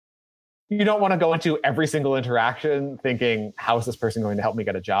You don't want to go into every single interaction thinking, how is this person going to help me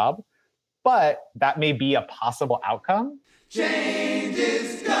get a job? But that may be a possible outcome. Change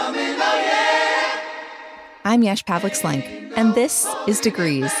is coming, oh yeah! I'm Yesh Pavlik-Slenk, and this is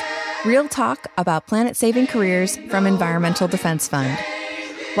Degrees, real talk about planet-saving careers from Environmental Defense Fund.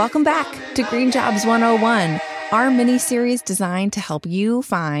 Welcome back to Green Jobs 101, our mini-series designed to help you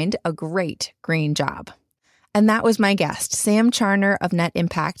find a great green job. And that was my guest, Sam Charner of Net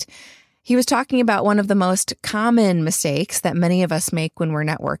Impact. He was talking about one of the most common mistakes that many of us make when we're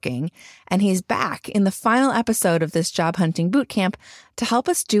networking, and he's back in the final episode of this job hunting bootcamp to help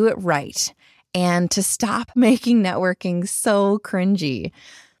us do it right and to stop making networking so cringy.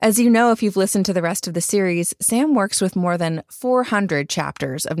 As you know, if you've listened to the rest of the series, Sam works with more than 400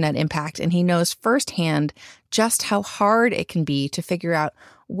 chapters of Net Impact, and he knows firsthand just how hard it can be to figure out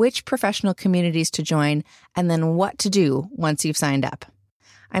which professional communities to join and then what to do once you've signed up.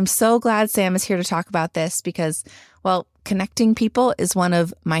 I'm so glad Sam is here to talk about this because, well, connecting people is one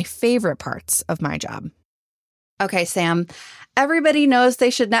of my favorite parts of my job. Okay, Sam, everybody knows they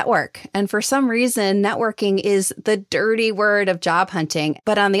should network. And for some reason, networking is the dirty word of job hunting.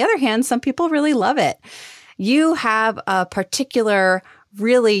 But on the other hand, some people really love it. You have a particular,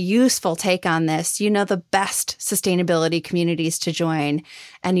 really useful take on this. You know the best sustainability communities to join,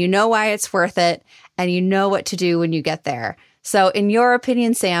 and you know why it's worth it, and you know what to do when you get there. So in your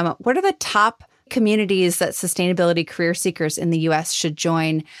opinion, Sam, what are the top communities that sustainability career seekers in the U.S. should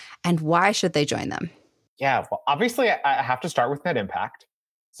join, and why should they join them? Yeah, well, obviously, I have to start with Net Impact.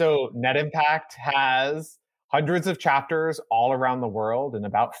 So Net Impact has hundreds of chapters all around the world in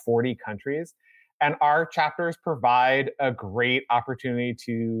about 40 countries. And our chapters provide a great opportunity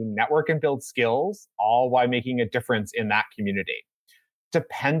to network and build skills, all while making a difference in that community.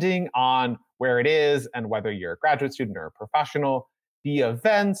 Depending on where it is and whether you're a graduate student or a professional, the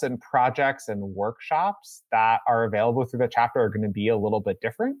events and projects and workshops that are available through the chapter are going to be a little bit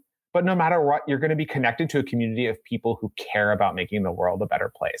different. But no matter what, you're going to be connected to a community of people who care about making the world a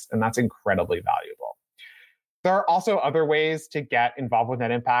better place. And that's incredibly valuable. There are also other ways to get involved with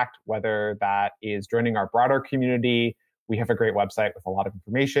Net Impact, whether that is joining our broader community. We have a great website with a lot of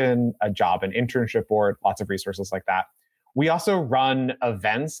information, a job and internship board, lots of resources like that. We also run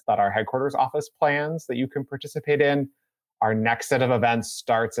events that our headquarters office plans that you can participate in. Our next set of events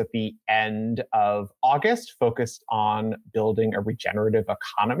starts at the end of August, focused on building a regenerative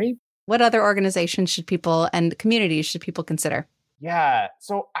economy. What other organizations should people and communities should people consider? Yeah,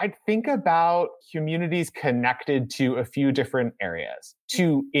 so I think about communities connected to a few different areas,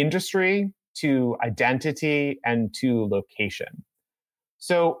 to industry, to identity, and to location.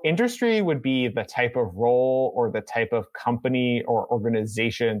 So industry would be the type of role or the type of company or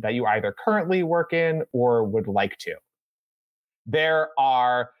organization that you either currently work in or would like to. There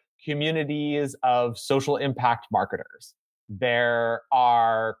are communities of social impact marketers. There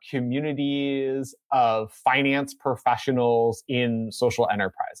are communities of finance professionals in social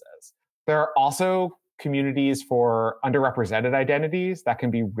enterprises. There are also communities for underrepresented identities that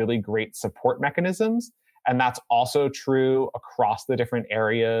can be really great support mechanisms. And that's also true across the different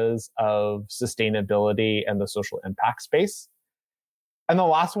areas of sustainability and the social impact space. And the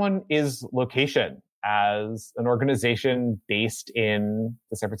last one is location. As an organization based in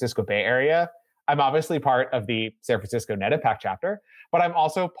the San Francisco Bay Area, I'm obviously part of the San Francisco Net Impact chapter, but I'm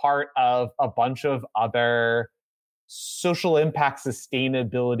also part of a bunch of other social impact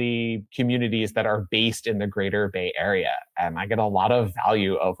sustainability communities that are based in the greater Bay Area. And I get a lot of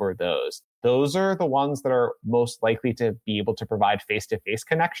value over those. Those are the ones that are most likely to be able to provide face-to-face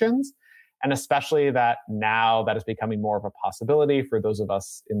connections. And especially that now that is becoming more of a possibility for those of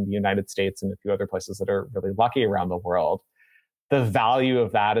us in the United States and a few other places that are really lucky around the world, the value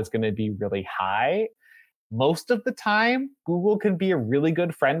of that is going to be really high. Most of the time, Google can be a really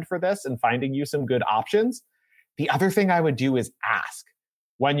good friend for this and finding you some good options. The other thing I would do is ask.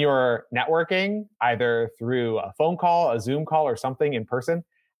 When you're networking, either through a phone call, a Zoom call, or something in person,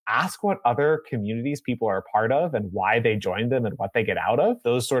 ask what other communities people are a part of and why they joined them and what they get out of.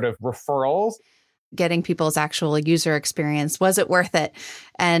 Those sort of referrals. Getting people's actual user experience. Was it worth it?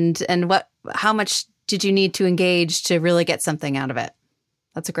 And how much did you need to engage to really get something out of it?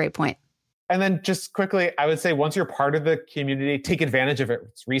 That's a great point. And then just quickly, I would say once you're part of the community, take advantage of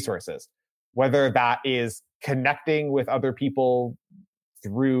its resources, whether that is connecting with other people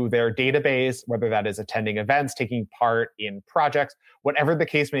through their database, whether that is attending events, taking part in projects, whatever the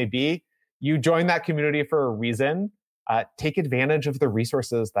case may be, you join that community for a reason. Take advantage of the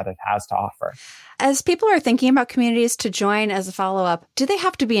resources that it has to offer. As people are thinking about communities to join as a follow-up, do they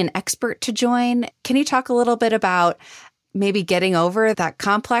have to be an expert to join? Can you talk a little bit about maybe getting over that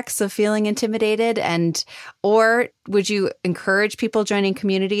complex of feeling intimidated? Or would you encourage people joining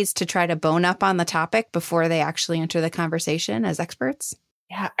communities to try to bone up on the topic before they actually enter the conversation as experts?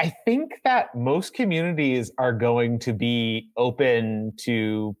 Yeah, I think that most communities are going to be open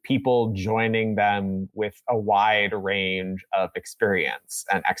to people joining them with a wide range of experience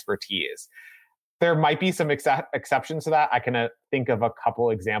and expertise. There might be some exceptions to that. I can think of a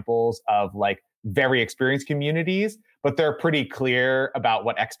couple examples of like very experienced communities, but they're pretty clear about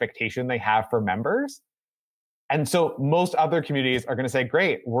what expectation they have for members. And so most other communities are going to say,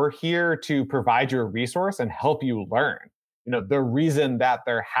 great, we're here to provide you a resource and help you learn. The reason that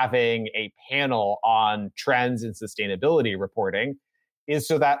they're having a panel on trends in sustainability reporting is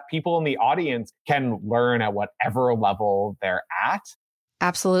so that people in the audience can learn at whatever level they're at.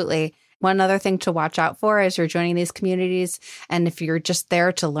 Absolutely. One other thing to watch out for as you're joining these communities, and if you're just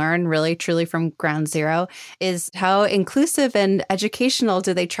there to learn really truly from ground zero, is how inclusive and educational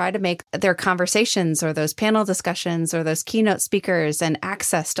do they try to make their conversations or those panel discussions or those keynote speakers and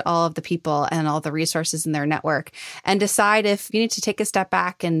access to all of the people and all the resources in their network, and decide if you need to take a step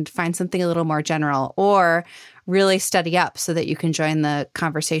back and find something a little more general or really study up so that you can join the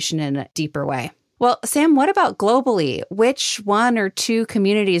conversation in a deeper way. Well, Sam, what about globally? Which one or two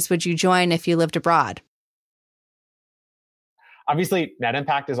communities would you join if you lived abroad? Obviously, Net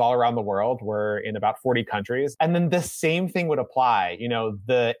Impact is all around the world. We're in about 40 countries. And then the same thing would apply.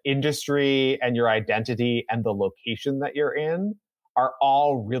 The industry and your identity and the location that you're in are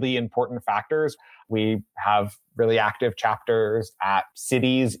all really important factors. We have really active chapters at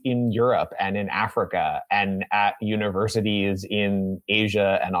cities in Europe and in Africa and at universities in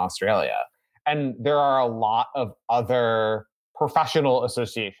Asia and Australia. And there are a lot of other professional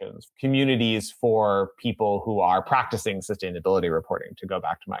associations, communities for people who are practicing sustainability reporting, to go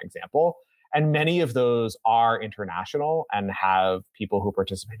back to my example. And many of those are international and have people who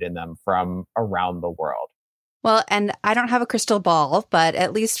participate in them from around the world. Well, and I don't have a crystal ball, but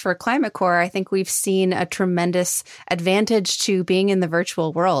at least for Climate Corps, I think we've seen a tremendous advantage to being in the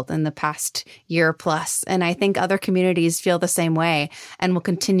virtual world in the past year plus. And I think other communities feel the same way and will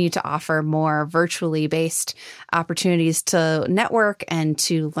continue to offer more virtually based opportunities to network and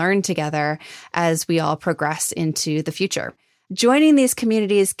to learn together as we all progress into the future. Joining these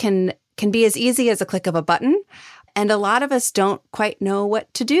communities can be as easy as a click of a button. And a lot of us don't quite know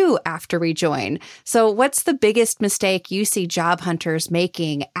what to do after we join. So what's the biggest mistake you see job hunters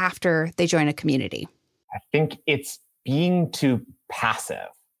making after they join a community? I think it's being too passive.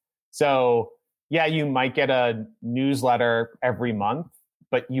 So yeah, you might get a newsletter every month,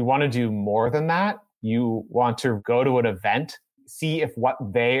 but you want to do more than that. You want to go to an event, see if what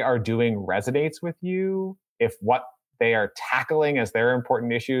they are doing resonates with you, if what they are tackling as their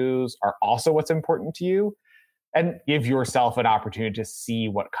important issues are also what's important to you. And give yourself an opportunity to see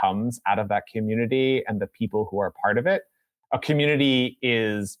what comes out of that community and the people who are part of it. A community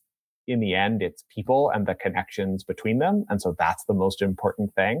is, in the end, it's people and the connections between them. And so that's the most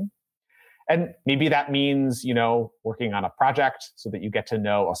important thing. And maybe that means, working on a project so that you get to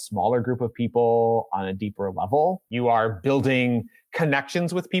know a smaller group of people on a deeper level. You are building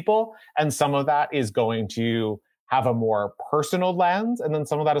connections with people. And some of that is going to have a more personal lens. And then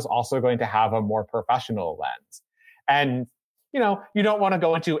some of that is also going to have a more professional lens. And, you don't want to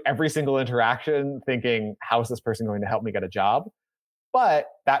go into every single interaction thinking, how is this person going to help me get a job? But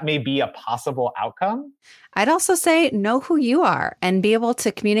that may be a possible outcome. I'd also say know who you are and be able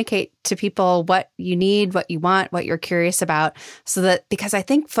to communicate to people what you need, what you want, what you're curious about. Because I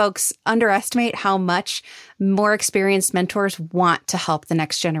think folks underestimate how much more experienced mentors want to help the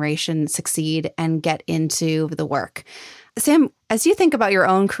next generation succeed and get into the work. Sam, as you think about your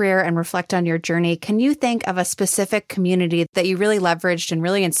own career and reflect on your journey, can you think of a specific community that you really leveraged and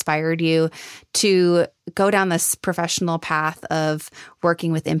really inspired you to go down this professional path of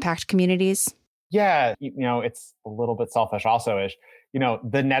working with impact communities? Yeah, it's a little bit selfish also-ish.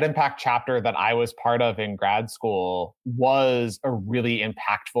 The Net Impact chapter that I was part of in grad school was a really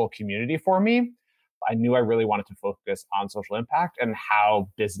impactful community for me. I knew I really wanted to focus on social impact and how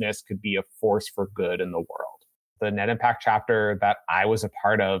business could be a force for good in the world. The Net Impact chapter that I was a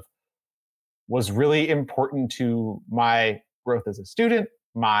part of was really important to my growth as a student,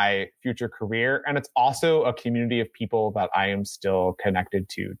 my future career, and it's also a community of people that I am still connected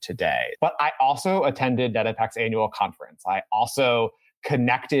to today. But I also attended Net Impact's annual conference. I also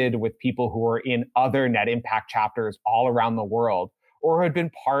connected with people who were in other Net Impact chapters all around the world, or had been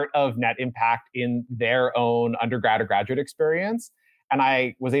part of Net Impact in their own undergrad or graduate experience. And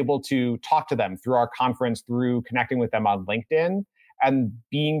I was able to talk to them through our conference, through connecting with them on LinkedIn. And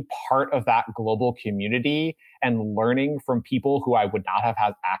being part of that global community and learning from people who I would not have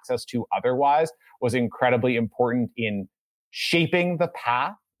had access to otherwise was incredibly important in shaping the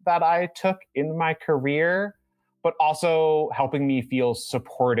path that I took in my career, but also helping me feel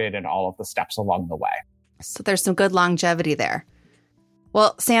supported in all of the steps along the way. So there's some good longevity there.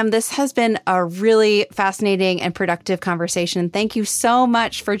 Well, Sam, this has been a really fascinating and productive conversation. Thank you so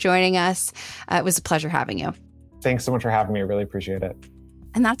much for joining us. It was a pleasure having you. Thanks so much for having me. I really appreciate it.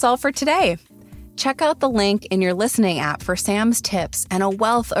 And that's all for today. Check out the link in your listening app for Sam's tips and a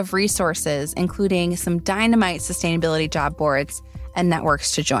wealth of resources, including some dynamite sustainability job boards and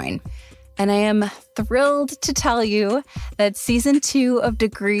networks to join. And I am thrilled to tell you that season 2 of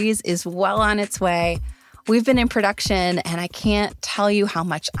Degrees is well on its way. We've been in production, and I can't tell you how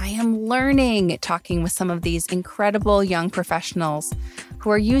much I am learning talking with some of these incredible young professionals who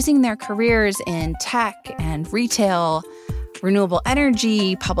are using their careers in tech and retail, renewable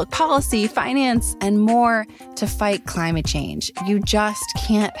energy, public policy, finance, and more to fight climate change. You just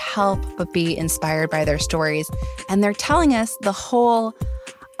can't help but be inspired by their stories, and they're telling us the whole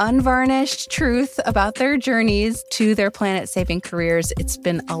unvarnished truth about their journeys to their planet-saving careers. It's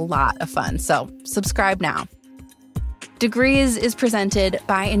been a lot of fun, so subscribe now. Degrees is presented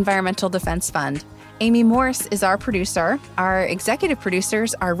by Environmental Defense Fund. Amy Morse is our producer. Our executive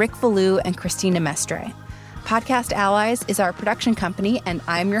producers are Rick Valou and Christina Mestre. Podcast Allies is our production company, and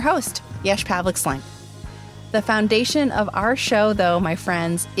I'm your host, Yesh Pavlik-Slenk. The foundation of our show, though, my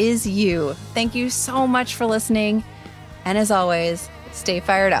friends, is you. Thank you so much for listening, and as always, stay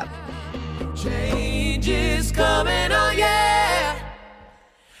fired up. Change is coming, oh yeah.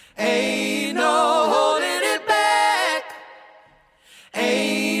 Ain't no holding it back.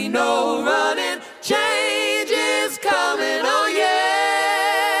 Ain't no running.